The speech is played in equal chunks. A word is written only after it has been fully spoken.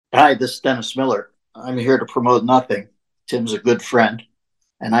Hi, this is Dennis Miller. I'm here to promote nothing. Tim's a good friend,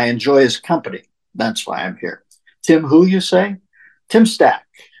 and I enjoy his company. That's why I'm here. Tim, who you say? Tim Stack.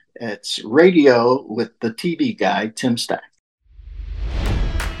 It's radio with the TV guy, Tim Stack.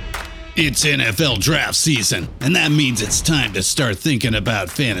 It's NFL draft season, and that means it's time to start thinking about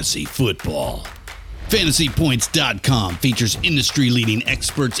fantasy football. FantasyPoints.com features industry-leading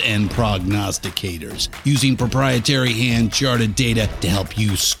experts and prognosticators using proprietary hand-charted data to help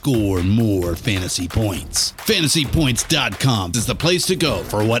you score more fantasy points. FantasyPoints.com is the place to go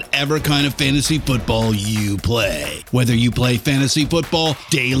for whatever kind of fantasy football you play. Whether you play fantasy football,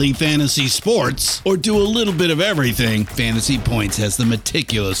 daily fantasy sports, or do a little bit of everything, Fantasy Points has the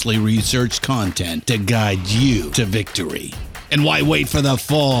meticulously researched content to guide you to victory. And why wait for the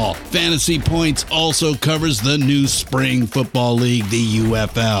fall? Fantasy Points also covers the new spring football league, the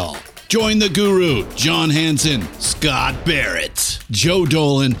UFL. Join the guru, John Hansen, Scott Barrett, Joe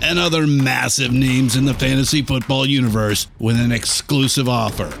Dolan, and other massive names in the fantasy football universe with an exclusive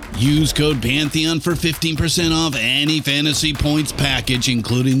offer. Use code Pantheon for 15% off any Fantasy Points package,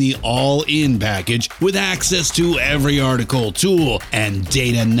 including the all-in package, with access to every article, tool, and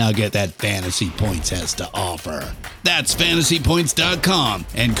data nugget that Fantasy Points has to offer. That's FantasyPoints.com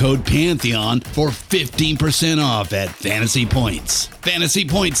and code Pantheon for 15% off at Fantasy Points.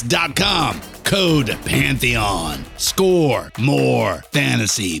 FantasyPoints.com, code Pantheon. Score more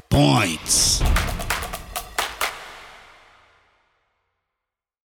fantasy points.